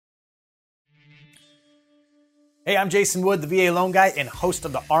Hey, I'm Jason Wood, the VA Loan Guy and host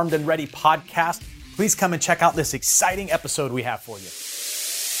of the Armed and Ready podcast. Please come and check out this exciting episode we have for you.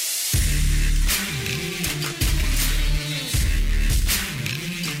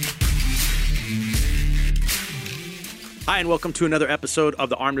 Hi, and welcome to another episode of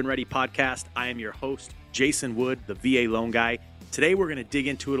the Armed and Ready podcast. I am your host, Jason Wood, the VA Loan Guy. Today, we're going to dig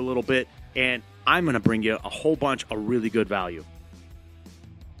into it a little bit, and I'm going to bring you a whole bunch of really good value.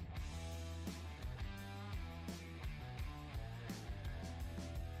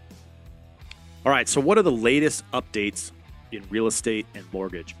 All right, so what are the latest updates in real estate and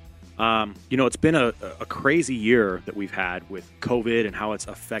mortgage? It's been a crazy year that we've had with COVID and how it's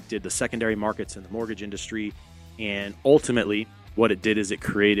affected the secondary markets in the mortgage industry. And ultimately, what it did is it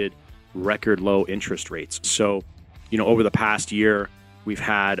created record low interest rates. So, over the past year, we've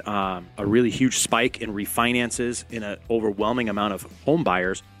had a really huge spike in refinances in an overwhelming amount of home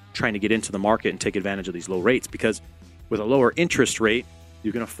buyers trying to get into the market and take advantage of these low rates, because with a lower interest rate,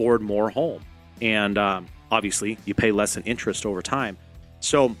 you can afford more home. And obviously, you pay less in interest over time.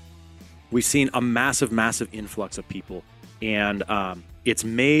 So we've seen a massive, massive influx of people. And it's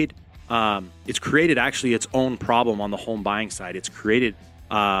created actually its own problem on the home buying side. It's created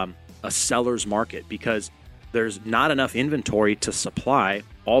a seller's market because there's not enough inventory to supply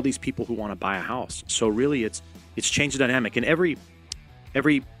all these people who want to buy a house. So really, it's changed the dynamic. And every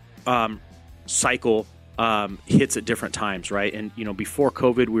cycle hits at different times, right? And, before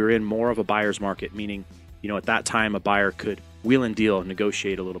COVID, we were in more of a buyer's market, meaning, at that time, a buyer could wheel and deal and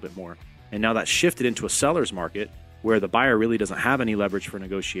negotiate a little bit more. And now that's shifted into a seller's market where the buyer really doesn't have any leverage for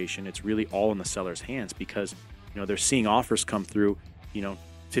negotiation. It's really all in the seller's hands because, they're seeing offers come through,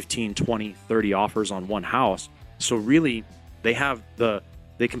 15, 20, 30 offers on one house. So really, they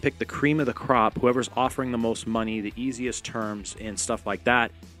can pick the cream of the crop, whoever's offering the most money, the easiest terms and stuff like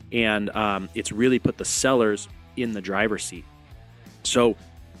that. And it's really put the sellers in the driver's seat. So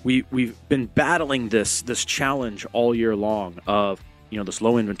we've been battling this challenge all year long of, this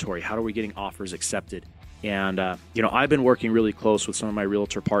low inventory. How are we getting offers accepted? And, I've been working really close with some of my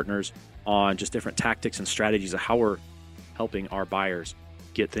realtor partners on just different tactics and strategies of how we're helping our buyers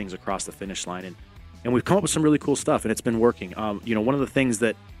get things across the finish line. And we've come up with some really cool stuff, and it's been working. One of the things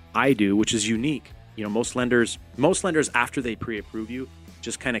that I do, which is unique, most lenders after they pre-approve you,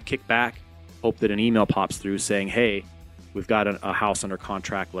 just kind of kick back, hope that an email pops through saying, hey, we've got a house under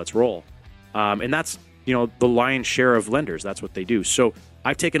contract, let's roll. And that's, the lion's share of lenders. That's what they do. So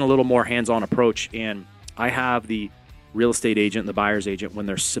I've taken a little more hands-on approach, and I have the real estate agent, the buyer's agent, when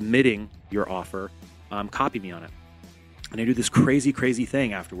they're submitting your offer, copy me on it. And I do this crazy, crazy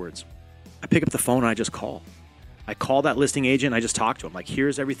thing afterwards. I pick up the phone and I just call. I call that listing agent and I just talk to him. Like,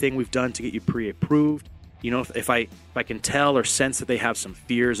 here's everything we've done to get you pre-approved. If I can tell or sense that they have some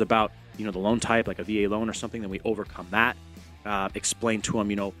fears about, the loan type, like a VA loan or something, then we overcome that. Explain to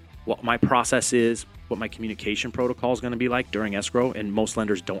them, what my process is, what my communication protocol is going to be like during escrow. And most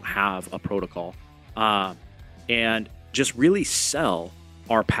lenders don't have a protocol. And just really sell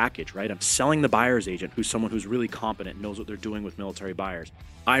our package, right? I'm selling the buyer's agent, who's someone who's really competent, knows what they're doing with military buyers.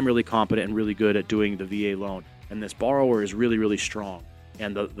 I'm really competent and really good at doing the VA loan. And this borrower is really, really strong.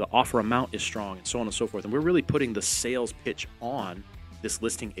 And the offer amount is strong, and so on and so forth. And we're really putting the sales pitch on this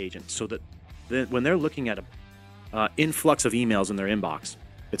listing agent so that when they're looking at an influx of emails in their inbox,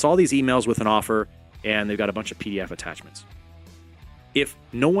 it's all these emails with an offer, and they've got a bunch of PDF attachments. If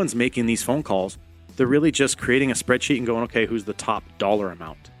no one's making these phone calls, they're really just creating a spreadsheet and going, okay, who's the top dollar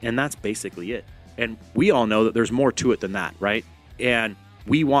amount? And that's basically it. And we all know that there's more to it than that, right? And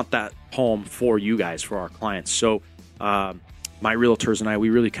we want that home for you guys, for our clients. So, my realtors and I, we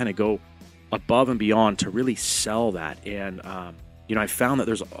really kind of go above and beyond to really sell that. And, I found that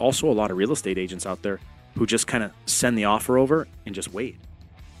there's also a lot of real estate agents out there who just kind of send the offer over and just wait.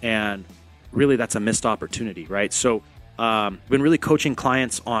 And really, that's a missed opportunity, right? So I've been really coaching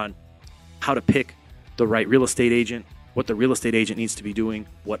clients on how to pick the right real estate agent, what the real estate agent needs to be doing,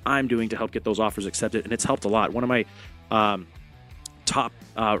 what I'm doing to help get those offers accepted. And it's helped a lot. One of my top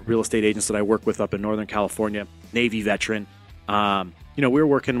real estate agents that I work with up in Northern California, Navy veteran, we were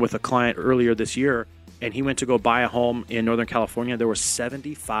working with a client earlier this year, and he went to go buy a home in Northern California. There were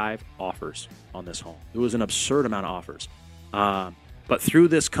 75 offers on this home. It was an absurd amount of offers. But through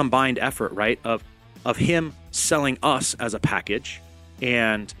this combined effort, right, of him selling us as a package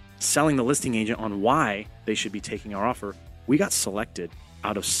and selling the listing agent on why they should be taking our offer, we got selected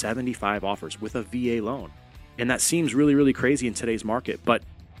out of 75 offers with a VA loan. And that seems really, really crazy in today's market, but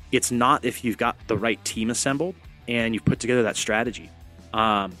it's not if you've got the right team assembled and you've put together that strategy.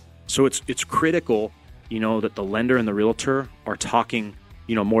 So it's critical, that the lender and the realtor are talking,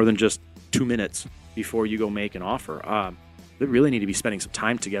 more than just 2 minutes before you go make an offer. They really need to be spending some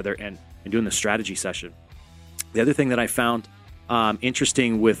time together and doing the strategy session. The other thing that I found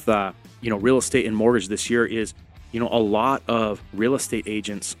interesting with real estate and mortgage this year is, a lot of real estate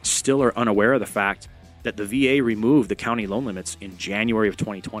agents still are unaware of the fact that the VA removed the county loan limits in January of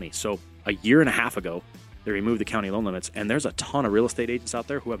 2020. So a year and a half ago, they removed the county loan limits, and there's a ton of real estate agents out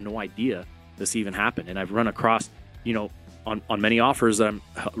there who have no idea this even happened. And I've run across, on many offers that I'm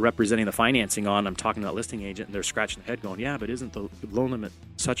representing the financing on, I'm talking to that listing agent, and they're scratching their head going, yeah, but isn't the loan limit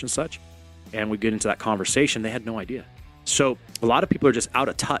such and such? And we get into that conversation, they had no idea. So a lot of people are just out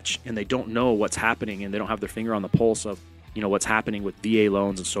of touch, and they don't know what's happening, and they don't have their finger on the pulse of, what's happening with VA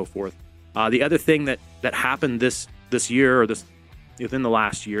loans and so forth. The other thing that happened this year, or within the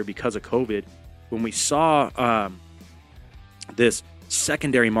last year because of COVID, when we saw this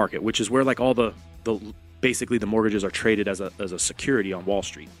secondary market, which is where like all the basically the mortgages are traded as a security on Wall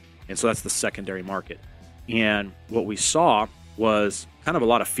Street. And so that's the secondary market. And what we saw was kind of a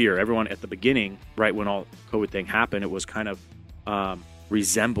lot of fear. Everyone at the beginning, right when all COVID thing happened, it was kind of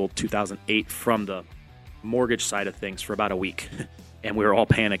resembled 2008 from the mortgage side of things for about a week. And we were all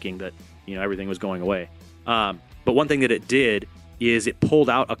panicking that, everything was going away. But one thing that it did is it pulled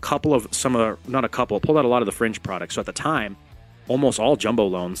out it pulled out a lot of the fringe products. So at the time, almost all jumbo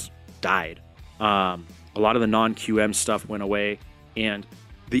loans died. A lot of the non-QM stuff went away, and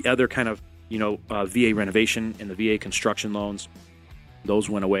the other kind of, VA renovation and the VA construction loans, those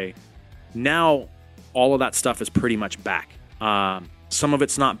went away. Now, all of that stuff is pretty much back. Some of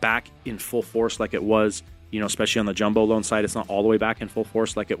it's not back in full force like it was, especially on the jumbo loan side. It's not all the way back in full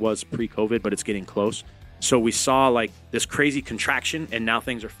force like it was pre-COVID, but it's getting close. So we saw like this crazy contraction, and now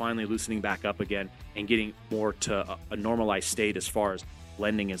things are finally loosening back up again and getting more to a normalized state as far as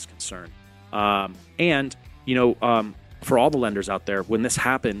lending is concerned. For all the lenders out there, when this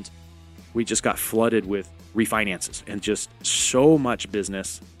happened, we just got flooded with refinances and just so much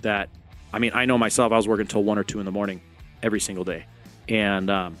business that, I know myself, I was working until 1 or 2 in the morning every single day. And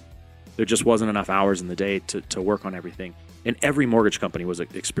there just wasn't enough hours in the day to work on everything. And every mortgage company was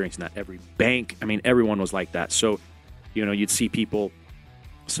experiencing that. Every bank, everyone was like that. So, you'd see people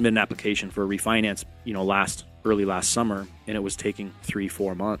submit an application for a refinance, early last summer, and it was taking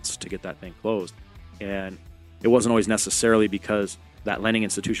 3-4 months to get that thing closed. And it wasn't always necessarily because that lending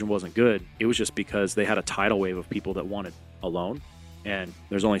institution wasn't good. It was just because they had a tidal wave of people that wanted a loan, and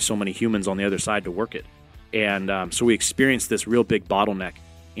there's only so many humans on the other side to work it. And so we experienced this real big bottleneck.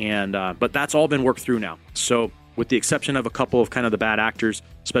 And but that's all been worked through now. So with the exception of a couple of kind of the bad actors,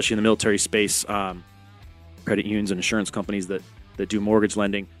 especially in the military space, credit unions and insurance companies that do mortgage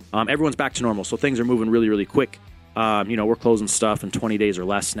lending, everyone's back to normal. So things are moving really, really quick. We're closing stuff in 20 days or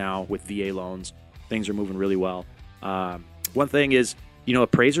less now with VA loans. Things are moving really well. One thing is,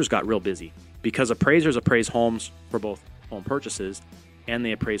 appraisers got real busy because appraisers appraise homes for both home purchases and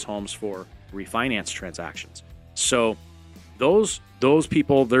they appraise homes for refinance transactions. So those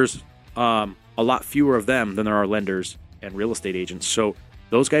people, there's a lot fewer of them than there are lenders and real estate agents. So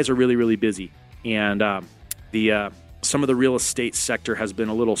those guys are really, really busy. And some of the real estate sector has been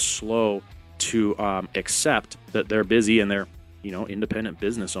a little slow to accept that they're busy and they're, independent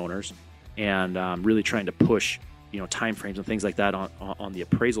business owners, and really trying to push, timeframes and things like that on the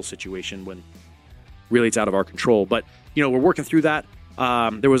appraisal situation when really it's out of our control. But, we're working through that.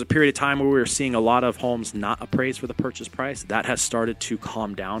 There was a period of time where we were seeing a lot of homes not appraised for the purchase price. That has started to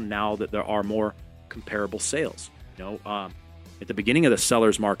calm down now that there are more comparable sales. At the beginning of the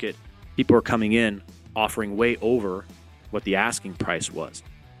seller's market, people are coming in offering way over what the asking price was.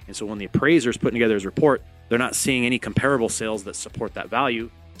 And so when the appraiser's putting together his report, they're not seeing any comparable sales that support that value.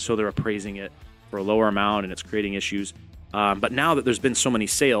 So they're appraising it for a lower amount, and it's creating issues. But now that there's been so many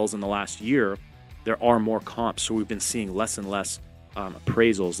sales in the last year, there are more comps. So we've been seeing less and less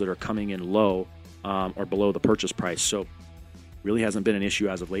appraisals that are coming in low or below the purchase price. So really hasn't been an issue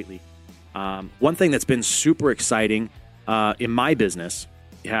as of lately. One thing that's been super exciting in my business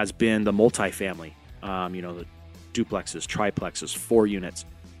has been the multifamily, the duplexes, triplexes, 4 units.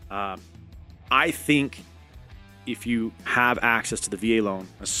 I think if you have access to the VA loan,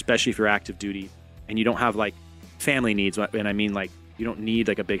 especially if you're active duty and you don't have like family needs, and I mean like you don't need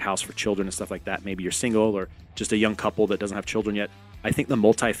like a big house for children and stuff like that. Maybe you're single or just a young couple that doesn't have children yet. I think the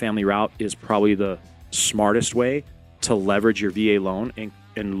multifamily route is probably the smartest way to leverage your VA loan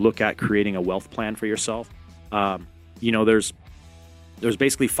and look at creating a wealth plan for yourself. There's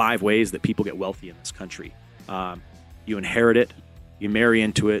basically 5 ways that people get wealthy in this country. You inherit it, you marry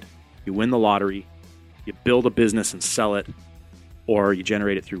into it, you win the lottery, you build a business and sell it, or you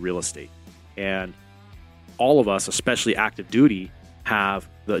generate it through real estate. And all of us, especially active duty, have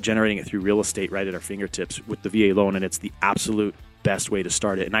the generating it through real estate right at our fingertips with the VA loan, and it's the absolute best way to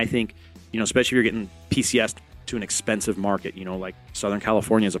start it. And I think, especially if you're getting PCS to an expensive market, like Southern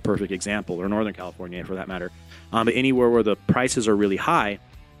California is a perfect example, or Northern California for that matter. But anywhere where the prices are really high,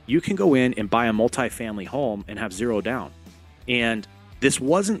 you can go in and buy a multifamily home and have zero down. And this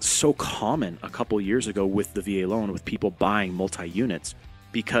wasn't so common a couple years ago with the VA loan, with people buying multi-units,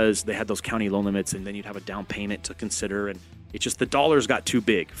 because they had those county loan limits, and then you'd have a down payment to consider. And it's just the dollars got too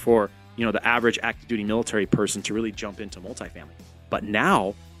big for, the average active duty military person to really jump into multifamily. But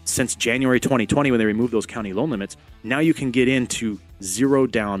now, since January 2020, when they removed those county loan limits, now you can get into zero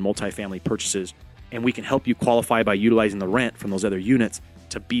down multifamily purchases, and we can help you qualify by utilizing the rent from those other units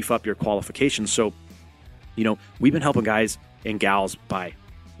to beef up your qualifications. So, we've been helping guys and gals buy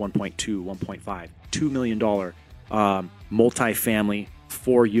 $1.2, $1.5, $2 million multifamily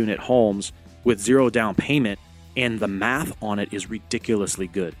 4-unit homes with zero down payment, and the math on it is ridiculously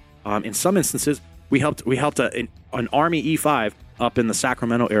good. In some instances, we helped an Army E5 up in the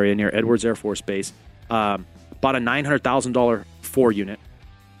Sacramento area near Edwards Air Force Base, bought a $900,000 4-unit,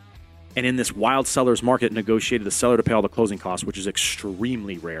 and in this wild seller's market, negotiated the seller to pay all the closing costs, which is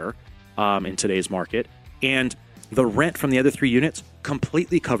extremely rare in today's market. And the rent from the other 3 units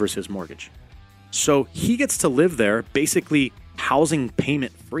completely covers his mortgage. So he gets to live there basically housing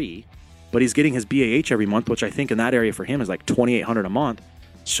payment free, but he's getting his BAH every month, which I think in that area for him is like $2,800 a month.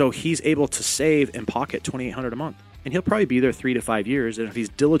 So he's able to save and pocket $2,800 a month. And he'll probably be there 3 to 5 years. And if he's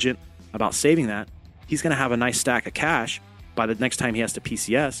diligent about saving that, he's going to have a nice stack of cash by the next time he has to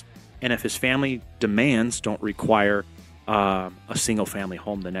PCS. And if his family demands don't require a single family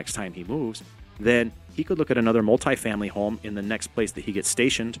home the next time he moves, then he could look at another multifamily home in the next place that he gets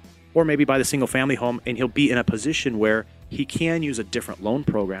stationed, or maybe buy the single family home, and he'll be in a position where he can use a different loan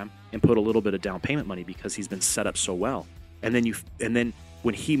program and put a little bit of down payment money because he's been set up so well. And then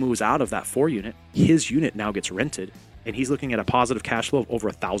when he moves out of that 4-unit, his unit now gets rented, and he's looking at a positive cash flow of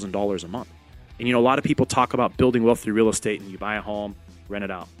over $1,000 a month. And a lot of people talk about building wealth through real estate, and you buy a home, rent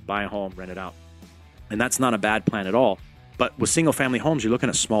it out, buy a home, rent it out. And that's not a bad plan at all. But with single family homes, you're looking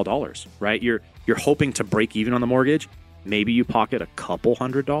at small dollars, right? You're hoping to break even on the mortgage. Maybe you pocket a couple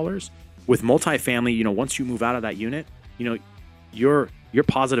 $100. With multifamily, once you move out of that unit, your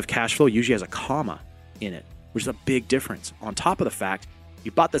positive cash flow usually has a comma in it, which is a big difference. On top of the fact,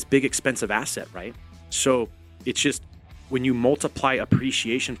 you bought this big expensive asset, right? So it's just when you multiply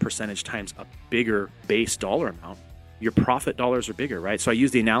appreciation percentage times a bigger base dollar amount, your profit dollars are bigger, right? So I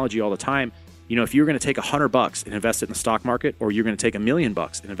use the analogy all the time. If you're going to take $100 and invest it in the stock market, or you're going to take $1 million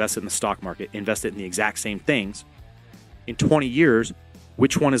and invest it in the stock market, invest it in the exact same things, in 20 years,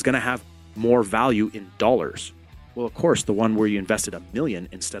 which one is going to have more value in dollars? Well, of course, the one where you invested $1 million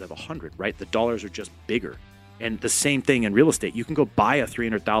instead of 100, right? The dollars are just bigger. And the same thing in real estate. You can go buy a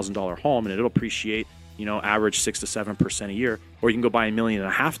 $300,000 home and it'll appreciate, average 6 to 7% a year, or you can go buy $1.5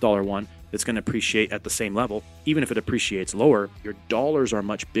 million one that's going to appreciate at the same level. Even if it appreciates lower, your dollars are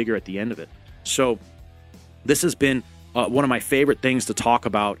much bigger at the end of it. So this has been one of my favorite things to talk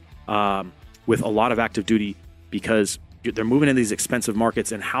about with a lot of active duty, because they're moving in these expensive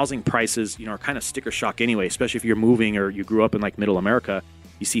markets, and housing prices, are kind of sticker shock anyway, especially if you're moving or you grew up in like middle America.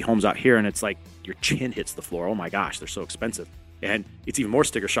 You see homes out here and it's like your chin hits the floor. Oh my gosh, they're so expensive. And it's even more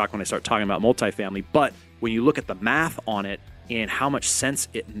sticker shock when I start talking about multifamily. But when you look at the math on it and how much sense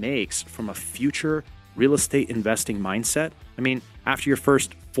it makes from a future real estate investing mindset, I mean, after your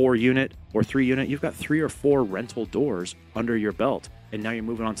first 4-unit or 3-unit, you've got 3 or 4 rental doors under your belt, and now you're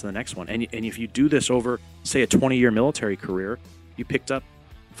moving on to the next one. And if you do this over, say, a 20-year military career, you picked up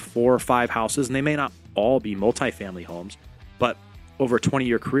 4 or 5 houses, and they may not all be multifamily homes, but over a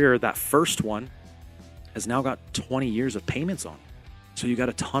 20-year career, that first one has now got 20 years of payments on it. So you got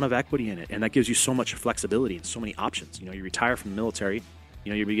a ton of equity in it, and that gives you so much flexibility and so many options. You retire from the military,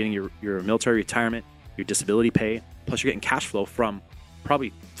 you're getting your military retirement, your disability pay, plus you're getting cash flow from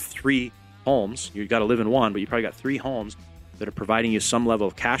probably 3 homes. You got to live in one, but you probably got 3 homes that are providing you some level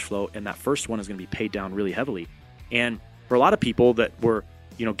of cash flow, and that first one is going to be paid down really heavily. And for a lot of people that were,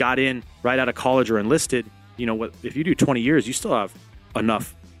 got in right out of college or enlisted, if you do 20 years, you still have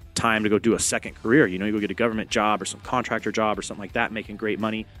enough time to go do a second career. You go get a government job or some contractor job or something like that, making great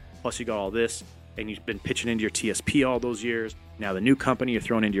money. Plus you got all this, and you've been pitching into your TSP all those years. Now the new company, you're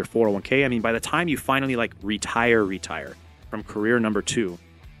throwing into your 401k. I mean, by the time you finally retire from career number 2,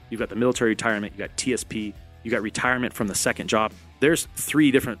 you've got the military retirement, you got TSP, you got retirement from the second job. There's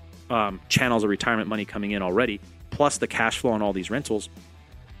 3 different channels of retirement money coming in already, plus the cash flow on all these rentals.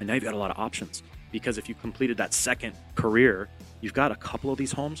 And now you've got a lot of options, because if you completed that second career, you've got a couple of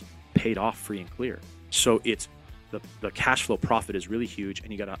these homes paid off free and clear. So it's the cash flow profit is really huge,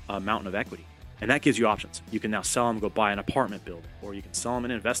 and you got a mountain of equity. And that gives you options. You can now sell them, go buy an apartment building, or you can sell them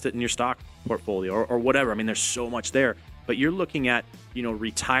and invest it in your stock portfolio or whatever. I mean, there's so much there. But you're looking at,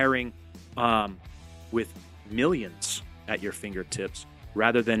 retiring with millions at your fingertips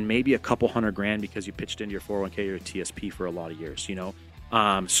rather than maybe a couple $100,000 because you pitched into your 401k or your TSP for a lot of years,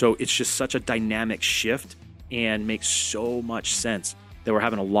 So it's just such a dynamic shift and makes so much sense that we're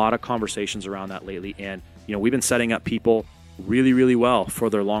having a lot of conversations around that lately. And, we've been setting up people really, really well for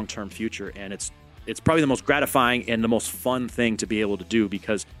their long-term future. And it's probably the most gratifying and the most fun thing to be able to do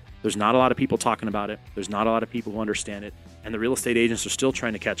because there's not a lot of people talking about it. There's not a lot of people who understand it. And the real estate agents are still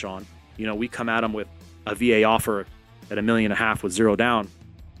trying to catch on. We come at them with a VA offer at $1.5 million with zero down.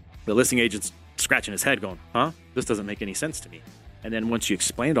 The listing agent's scratching his head going, this doesn't make any sense to me. And then once you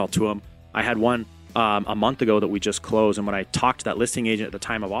explain it all to him, I had one a month ago that we just closed. And when I talked to that listing agent at the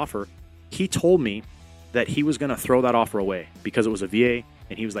time of offer, he told me that he was going to throw that offer away because it was a VA.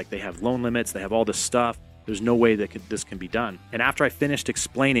 And he was like, they have loan limits. They have all this stuff. There's no way that this can be done. And after I finished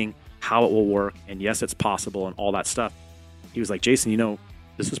explaining how it will work, and yes, it's possible and all that stuff, he was like, Jason,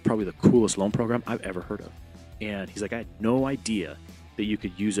 this is probably the coolest loan program I've ever heard of. And he's like, I had no idea that you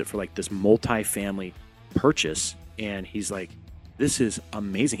could use it for like this multi-family purchase. And he's like, this is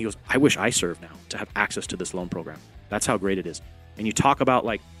amazing. He goes, I wish I served now to have access to this loan program. That's how great it is. And you talk about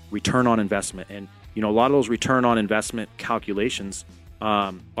like return on investment. And, a lot of those return on investment calculations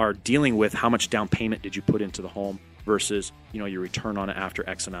are dealing with how much down payment did you put into the home versus, your return on it after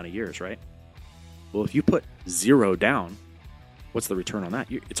X amount of years, right? Well, if you put zero down, what's the return on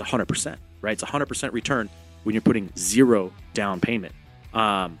that? It's 100%, right? It's 100% return when you're putting zero down payment.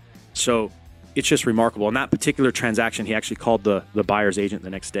 So it's just remarkable. In that particular transaction, he actually called the buyer's agent the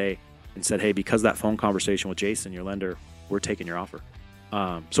next day and said, hey, because of that phone conversation with Jason, your lender, we're taking your offer.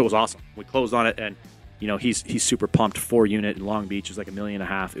 So it was awesome. We closed on it, and he's super pumped. 4-unit in Long Beach. It was like $1.5 million.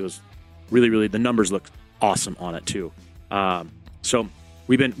 It was really, really, the numbers look awesome on it too. So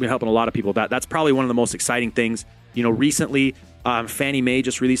we've been helping a lot of people with that. That's probably one of the most exciting things. Recently, Fannie Mae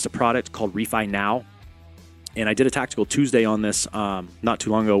just released a product called Refi Now. And I did a Tactical Tuesday on this not too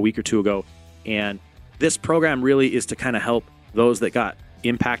long ago, a week or two ago. And this program really is to kind of help those that got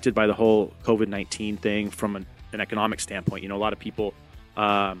impacted by the whole COVID-19 thing from an economic standpoint. A lot of people,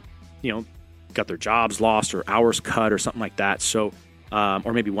 got their jobs lost or hours cut or something like that. So,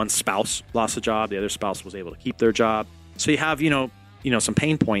 or maybe one spouse lost a job, the other spouse was able to keep their job. So you have, some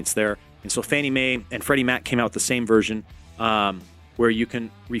pain points there. And so Fannie Mae and Freddie Mac came out with the same version where you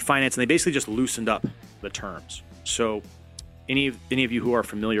can refinance, and they basically just loosened up the terms. So any of you who are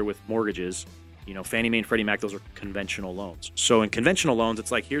familiar with mortgages, Fannie Mae and Freddie Mac, those are conventional loans. So in conventional loans,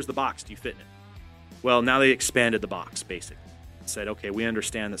 it's like, here's the box. Do you fit in it? Well, now they expanded the box, basically. Said, okay, we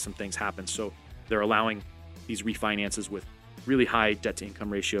understand that some things happen. So they're allowing these refinances with really high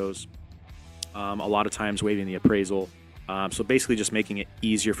debt-to-income ratios, a lot of times waiving the appraisal. So basically just making it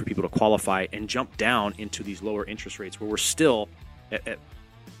easier for people to qualify and jump down into these lower interest rates where we're still at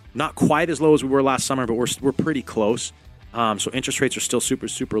not quite as low as we were last summer, but we're pretty close. So interest rates are still super,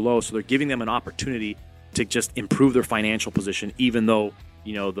 super low. So they're giving them an opportunity to just improve their financial position, even though,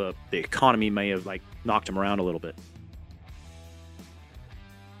 the economy may have like knocked them around a little bit.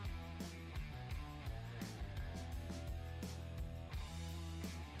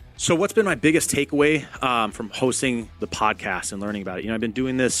 So what's been my biggest takeaway from hosting the podcast and learning about it? I've been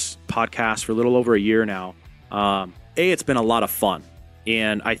doing this podcast for a little over a year now. It's been a lot of fun.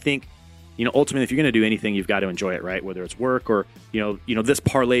 And I think, ultimately, if you're going to do anything, you've got to enjoy it, right? Whether it's work or, this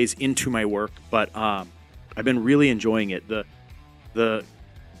parlays into my work. But I've been really enjoying it. The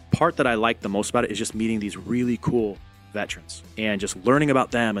part that I like the most about it is just meeting these really cool veterans and just learning about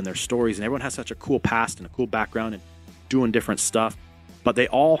them and their stories. And everyone has such a cool past and a cool background and doing different stuff. But they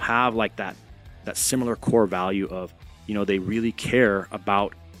all have like that similar core value of, they really care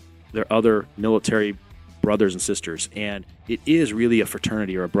about their other military brothers and sisters. And it is really a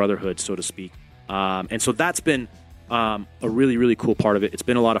fraternity or a brotherhood, so to speak. And so that's been a really, really cool part of it. It's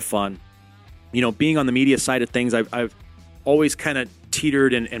been a lot of fun. Being on the media side of things, I've always kind of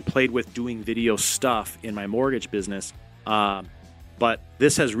teetered and played with doing video stuff in my mortgage business. But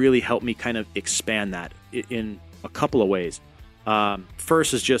this has really helped me kind of expand that in a couple of ways.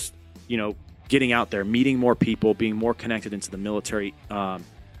 First is just, getting out there, meeting more people, being more connected into the military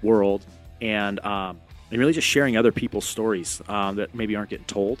world, and really just sharing other people's stories that maybe aren't getting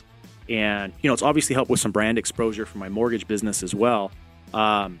told. And, it's obviously helped with some brand exposure for my mortgage business as well.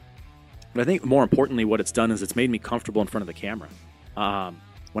 But I think more importantly, what it's done is it's made me comfortable in front of the camera.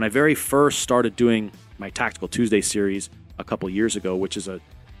 When I very first started doing my Tactical Tuesday series a couple years ago, which is a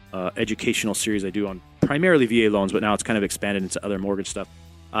educational series I do on primarily VA loans, but now it's kind of expanded into other mortgage stuff.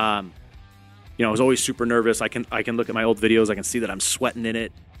 I was always super nervous. I can look at my old videos. I can see that I'm sweating in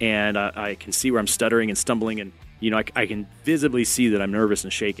it, and I can see where I'm stuttering and stumbling, and I can visibly see that I'm nervous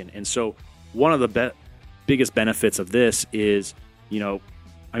and shaken. And so one of the biggest benefits of this is, I'm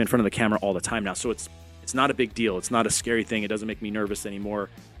in front of the camera all the time now, so it's not a big deal. It's not a scary thing. It doesn't make me nervous anymore.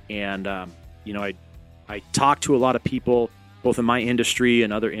 And I talk to a lot of people, both in my industry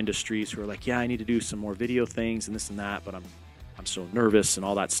and other industries, who are like, yeah, I need to do some more video things and this and that, but I'm so nervous and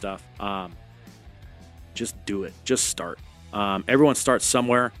all that stuff. Just do it. Just start. Everyone starts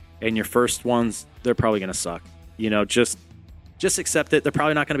somewhere, and your first ones, they're probably going to suck. Just accept it. They're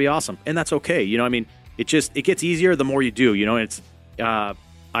probably not going to be awesome, and that's okay. It gets easier the more you do.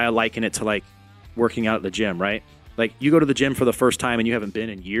 I liken it to like working out at the gym, right? Like you go to the gym for the first time and you haven't been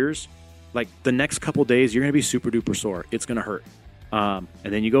in years. Like the next couple days, you're going to be super duper sore. It's going to hurt. And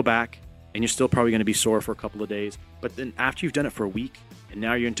then you go back, and you're still probably going to be sore for a couple of days. But then after you've done it for a week, and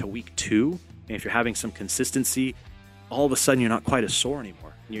now you're into week 2, and if you're having some consistency, all of a sudden you're not quite as sore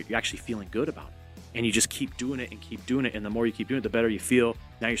anymore. You're actually feeling good about it. And you just keep doing it and keep doing it. And the more you keep doing it, the better you feel.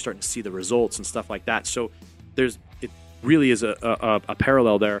 Now you're starting to see the results and stuff like that. So it really is a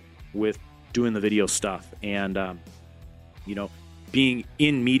parallel there with doing the video stuff. And, being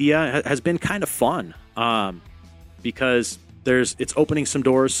in media has been kind of fun because it's opening some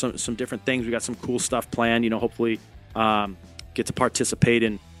doors, some different things. We got some cool stuff planned, hopefully get to participate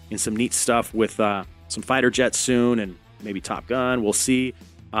in some neat stuff with some fighter jets soon, and maybe Top Gun. We'll see.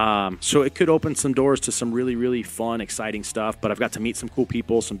 So it could open some doors to some really, really fun, exciting stuff. But I've got to meet some cool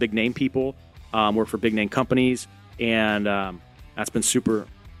people, some big name people, work for big name companies, and that's been super,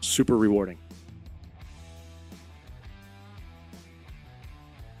 super rewarding.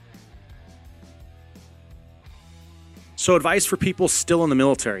 So advice for people still in the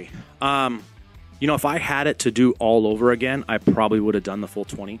military. If I had it to do all over again, I probably would have done the full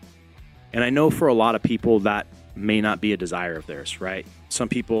 20. And I know for a lot of people that may not be a desire of theirs, right? Some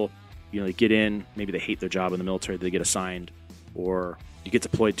people, they get in, maybe they hate their job in the military, they get assigned, or you get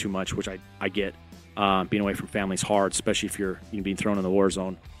deployed too much, which I get. Being away from family is hard, especially if you're being thrown in the war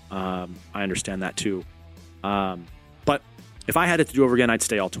zone. I understand that too. But if I had it to do over again, I'd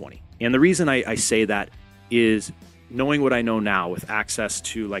stay all 20. And the reason I say that is knowing what I know now with access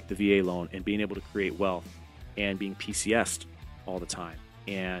to like the VA loan and being able to create wealth and being PCS'd all the time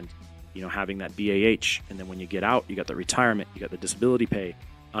and, having that BAH. And then when you get out, you got the retirement, you got the disability pay,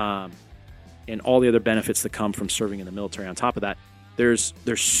 and all the other benefits that come from serving in the military. On top of that, there's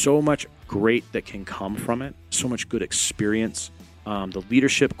so much great that can come from it, so much good experience, the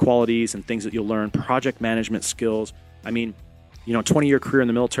leadership qualities and things that you'll learn, project management skills. 20-year career in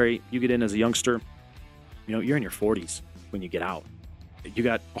the military, you get in as a youngster, you're in your 40s when you get out. You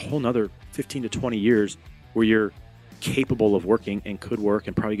got a whole nother 15 to 20 years where you're capable of working and could work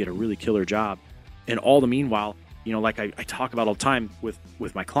and probably get a really killer job. And all the meanwhile, like I talk about all the time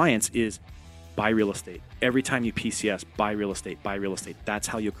with my clients, is buy real estate. Every time you PCS, buy real estate. That's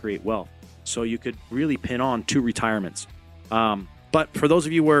how you create wealth. So you could really pin on 2 retirements. But for those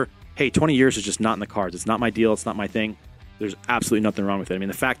of you where, hey, 20 years is just not in the cards. It's not my deal. It's not my thing. There's absolutely nothing wrong with it.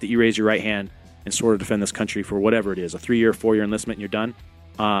 The fact that you raise your right hand and sort of defend this country for whatever it is, a 3-year, 4-year enlistment and you're done,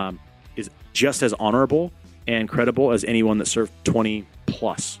 is just as honorable and credible as anyone that served 20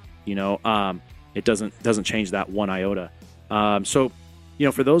 plus. It doesn't change that one iota. So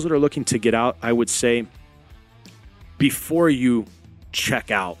for those that are looking to get out, I would say before you check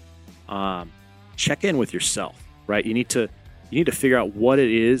out, check in with yourself, right? You need to figure out what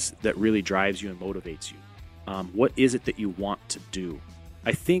it is that really drives you and motivates you. What is it that you want to do?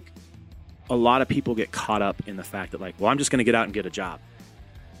 I think a lot of people get caught up in the fact that I'm just going to get out and get a job.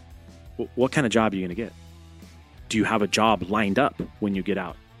 What kind of job are you going to get? Do you have a job lined up when you get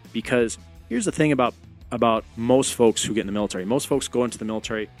out? Because here's the thing about most folks who get in the military. Most folks go into the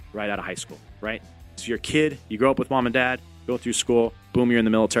military right out of high school, right? So you're a kid, you grow up with mom and dad, go through school, boom, you're in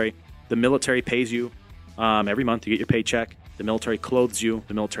the military. The military pays you every month. You get your paycheck. The military clothes you.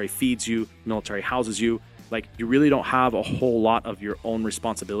 The military feeds you. The military houses you. You really don't have a whole lot of your own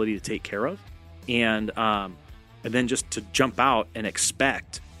responsibility to take care of. And then just to jump out and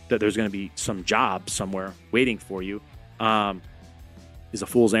expect that there's going to be some job somewhere waiting for you is a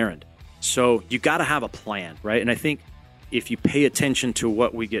fool's errand. So you got to have a plan, right? And I think if you pay attention to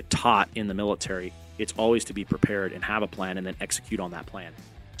what we get taught in the military, it's always to be prepared and have a plan and then execute on that plan.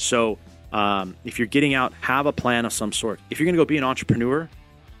 So if you're getting out, have a plan of some sort. If you're going to go be an entrepreneur,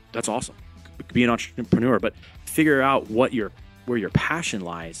 that's awesome. Be an entrepreneur, but figure out where your passion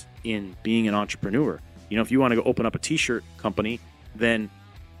lies in being an entrepreneur. If you want to go open up a t-shirt company, then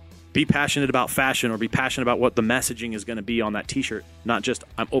be passionate about fashion or be passionate about what the messaging is going to be on that t-shirt, not just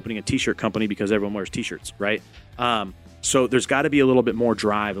I'm opening a t-shirt company because everyone wears t-shirts, right? So there's got to be a little bit more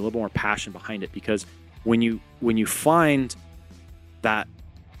drive, a little more passion behind it, because when you find that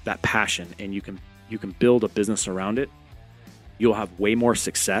passion and you can build a business around it, you'll have way more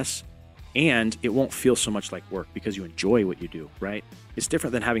success, and it won't feel so much like work because you enjoy what you do, right? It's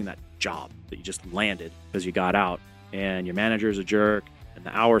different than having that job that you just landed because you got out and your manager is a jerk and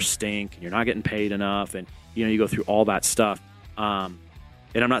the hours stink and you're not getting paid enough, and you go through all that stuff.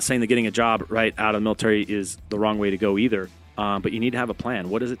 And I'm not saying that getting a job right out of the military is the wrong way to go either, but you need to have a plan.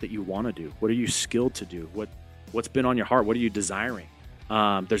 What is it that you want to do? What are you skilled to do? What's been on your heart? What are you desiring?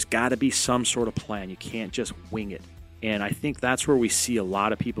 There's got to be some sort of plan. You can't just wing it. And I think that's where we see a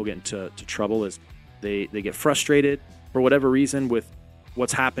lot of people get into trouble, is they get frustrated for whatever reason with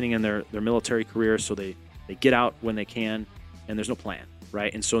what's happening in their military career. So they get out when they can, and there's no plan,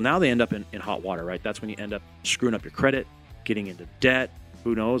 right? And so now they end up in hot water, right? That's when you end up screwing up your credit, getting into debt,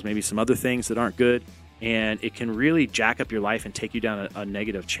 who knows, maybe some other things that aren't good. And it can really jack up your life and take you down a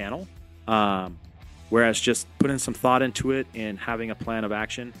negative channel. Whereas just putting some thought into it and having a plan of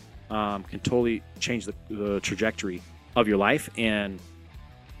action can totally change the trajectory of your life and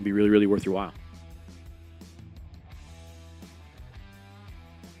be really, really worth your while.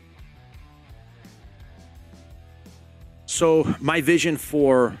 So my vision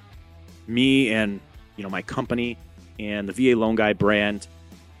for me and my company and the VA Loan Guy brand,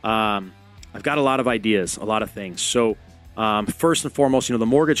 I've got a lot of ideas, a lot of things. So first and foremost, the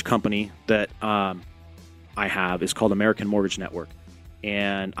mortgage company that I have is called American Mortgage Network,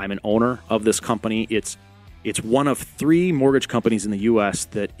 and I'm an owner of this company. It's one of 3 mortgage companies in the U.S.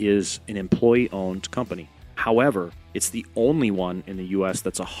 that is an employee-owned company. However, it's the only one in the U.S.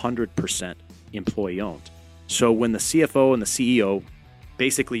 that's 100% employee-owned. So when the CFO and the CEO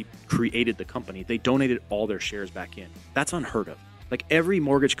basically created the company, they donated all their shares back in. That's unheard of. Like every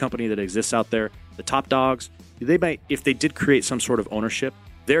mortgage company that exists out there, the top dogs, they might, if they did create some sort of ownership,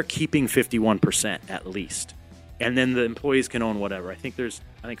 they're keeping 51% at least. And then the employees can own whatever. I think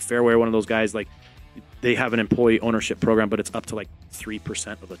Fairway, one of those guys, like they have an employee ownership program, but it's up to like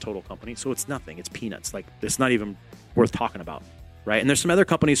 3% of the total company. So it's nothing. It's peanuts. Like it's not even worth talking about, right? And there's some other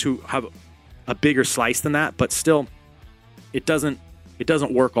companies who have a bigger slice than that, but still it doesn't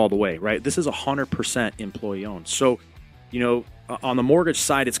work all the way, right? This is 100% employee owned. So, on the mortgage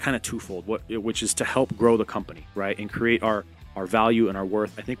side, it's kind of twofold, which is to help grow the company, right? And create our value and our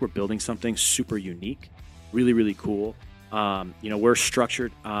worth. I think we're building something super unique, really, really cool. We're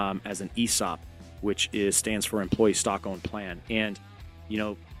structured as an ESOP, which stands for Employee Stock Owned Plan. And,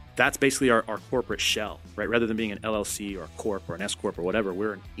 that's basically our corporate shell, right? Rather than being an LLC or a corp or an S corp or whatever,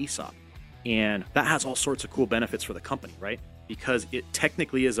 we're an ESOP. And that has all sorts of cool benefits for the company, right? Because it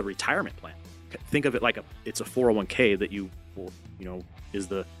technically is a retirement plan. Think of it like it's a 401k that is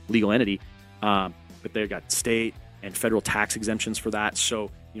the legal entity, but they've got state and federal tax exemptions for that.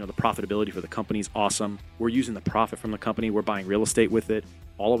 So, the profitability for the company is awesome. We're using the profit from the company. We're buying real estate with it.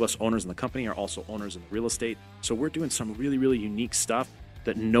 All of us owners in the company are also owners in the real estate. So we're doing some really, really unique stuff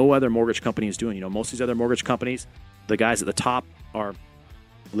that no other mortgage company is doing. Most of these other mortgage companies, the guys at the top are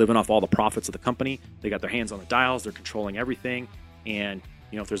living off all the profits of the company. They got their hands on the dials. They're controlling everything. And,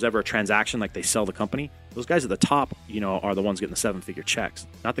 if there's ever a transaction, like they sell the company, those guys at the top, are the ones getting the 7-figure checks,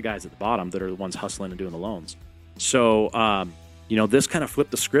 not the guys at the bottom that are the ones hustling and doing the loans. So, this kind of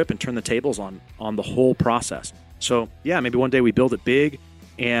flipped the script and turned the tables on the whole process. So yeah, maybe one day we build it big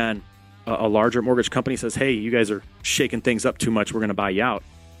and a larger mortgage company says, hey, you guys are shaking things up too much. We're going to buy you out.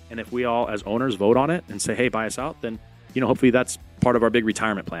 And if we all as owners vote on it and say, hey, buy us out, then, hopefully that's part of our big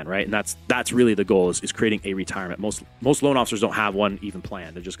retirement plan, right? And that's really the goal is creating a retirement. Most loan officers don't have one even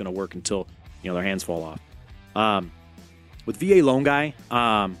planned. They're just going to work until, their hands fall off. With VA Loan Guy,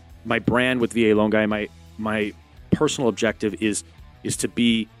 my brand with VA Loan Guy, my personal objective is to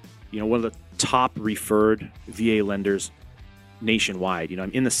be, one of the top referred VA lenders nationwide.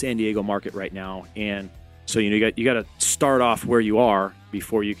 I'm in the San Diego market right now, and so you got to start off where you are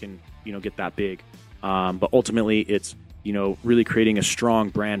before you can get that big. But ultimately, it's really creating a strong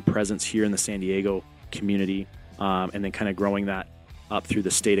brand presence here in the San Diego community, and then kind of growing that up through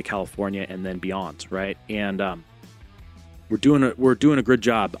the state of California and then beyond, right? And we're doing a good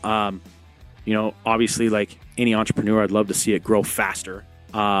job. Obviously, like any entrepreneur, I'd love to see it grow faster,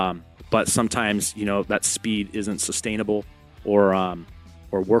 but sometimes that speed isn't sustainable or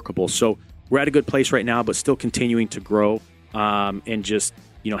workable. So we're at a good place right now, but still continuing to grow, and just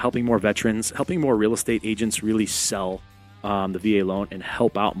helping more veterans, helping more real estate agents really sell the VA loan and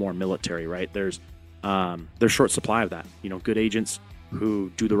help out more military, right? There's short supply of that. Good agents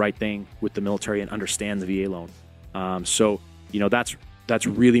who do the right thing with the military and understand the VA loan. So, that's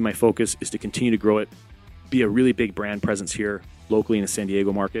really my focus, is to continue to grow it, be a really big brand presence here locally in the San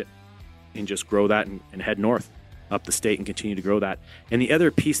Diego market, and just grow that and head north up the state and continue to grow that. And the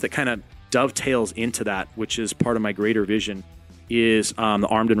other piece that kind of dovetails into that, which is part of my greater vision, is the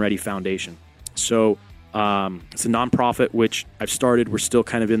Armed and Ready Foundation. So it's a nonprofit which I've started. We're still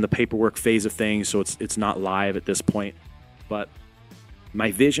kind of in the paperwork phase of things, so it's not live at this point. But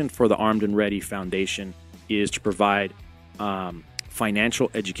my vision for the Armed and Ready Foundation is to provide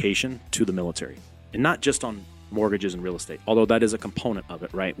financial education to the military, and not just on mortgages and real estate, although that is a component of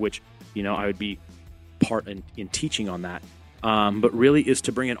it, right? Which, I would be part in teaching on that. But really is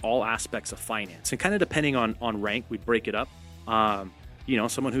to bring in all aspects of finance, and kind of depending on rank, we'd break it up.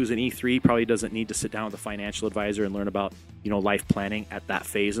 Someone who's an E3 probably doesn't need to sit down with a financial advisor and learn about, life planning at that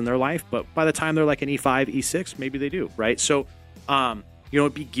phase in their life. But by the time they're like an E5, E6, maybe they do, right? So,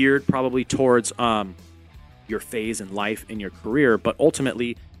 it'd be geared probably towards your phase in life in your career, but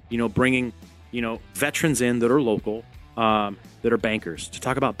ultimately, bringing, veterans in that are local, that are bankers, to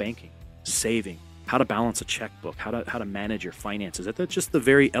talk about banking, saving, how to balance a checkbook, how to manage your finances at just the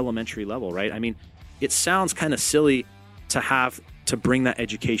very elementary level, right? I mean, it sounds kind of silly to have to bring that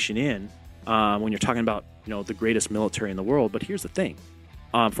education in when you're talking about, the greatest military in the world. But here's the thing.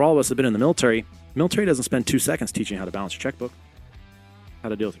 For all of us that have been in the military doesn't spend 2 seconds teaching you how to balance your checkbook, how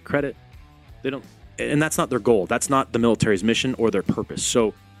to deal with your credit. They don't, and that's not their goal. That's not the military's mission or their purpose.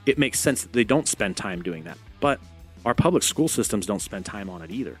 So it makes sense that they don't spend time doing that. But our public school systems don't spend time on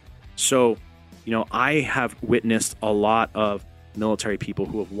it either. So, I have witnessed a lot of military people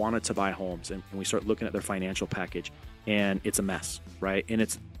who have wanted to buy homes, and we start looking at their financial package, and it's a mess, right? And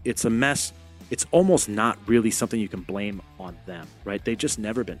it's a mess. It's almost not really something you can blame on them, right? They've just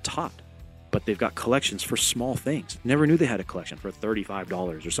never been taught, but they've got collections for small things. Never knew they had a collection for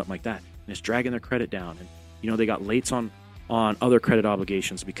 $35 or something like that, and it's dragging their credit down. And they got lates on other credit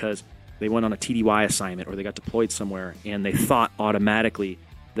obligations because they went on a TDY assignment or they got deployed somewhere, and they thought automatically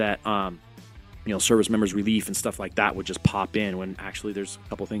that service members relief and stuff like that would just pop in, when actually there's a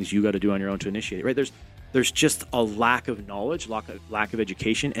couple things you got to do on your own to initiate it, right? There's just a lack of knowledge, lack of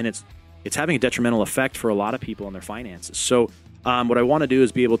education, and it's having a detrimental effect for a lot of people on their finances. So what I want to do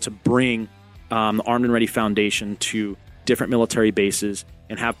is be able to bring the Armed and Ready Foundation to different military bases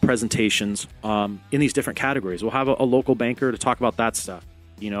and have presentations in these different categories. We'll have a local banker to talk about that stuff.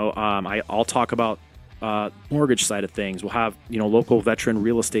 I'll talk about mortgage side of things. We'll have local veteran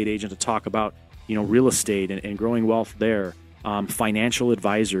real estate agent to talk about real estate and growing wealth there, financial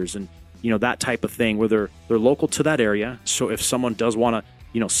advisors and that type of thing, where they're local to that area. So if someone does want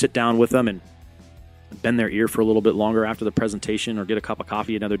to sit down with them and bend their ear for a little bit longer after the presentation, or get a cup of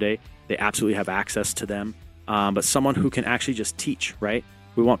coffee another day, they absolutely have access to them. But someone who can actually just teach, right?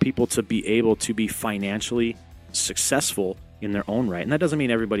 We want people to be able to be financially successful in their own right. And that doesn't mean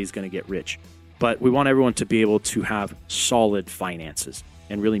everybody's going to get rich, but we want everyone to be able to have solid finances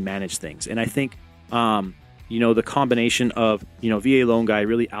and really manage things. And I think, the combination of, VA Loan Guy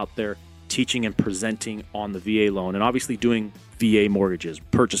really out there teaching and presenting on the VA loan, and obviously doing VA mortgages,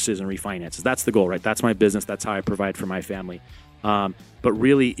 purchases, and refinances. That's the goal, right? That's my business. That's how I provide for my family. But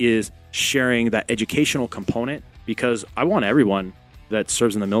really is sharing that educational component, because I want everyone that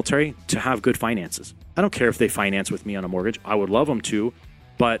serves in the military to have good finances. I don't care if they finance with me on a mortgage. I would love them to,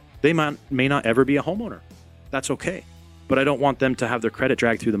 but they may not ever be a homeowner. That's okay. But I don't want them to have their credit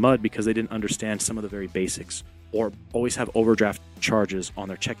dragged through the mud because they didn't understand some of the very basics, or always have overdraft charges on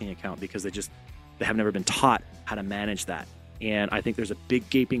their checking account because they have never been taught how to manage that. And I think there's a big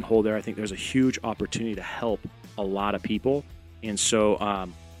gaping hole there. I think there's a huge opportunity to help a lot of people. And so,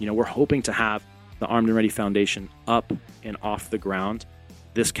 we're hoping to have the Armed and Ready Foundation up and off the ground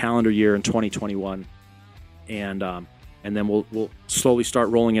this calendar year in 2021. And then we'll slowly start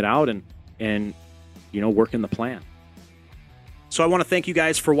rolling it out and working the plan. So I want to thank you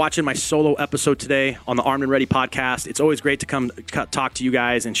guys for watching my solo episode today on the Armed and Ready podcast. It's always great to come talk to you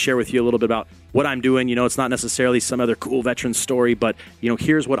guys and share with you a little bit about what I'm doing. It's not necessarily some other cool veteran story, but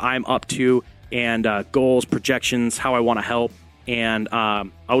here's what I'm up to, and goals, projections, how I want to help. And I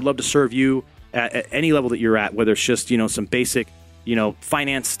would love to serve you at any level that you're at, whether it's just some basic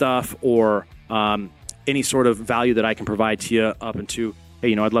finance stuff, or any sort of value that I can provide to you, up into,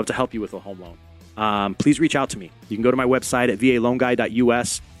 hey, I'd love to help you with a home loan. Please reach out to me. You can go to my website at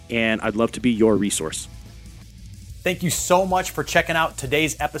valoanguy.us, and I'd love to be your resource. Thank you so much for checking out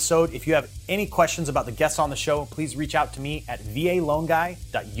today's episode. If you have any questions about the guests on the show, please reach out to me at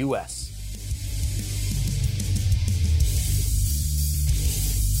valoanguy.us.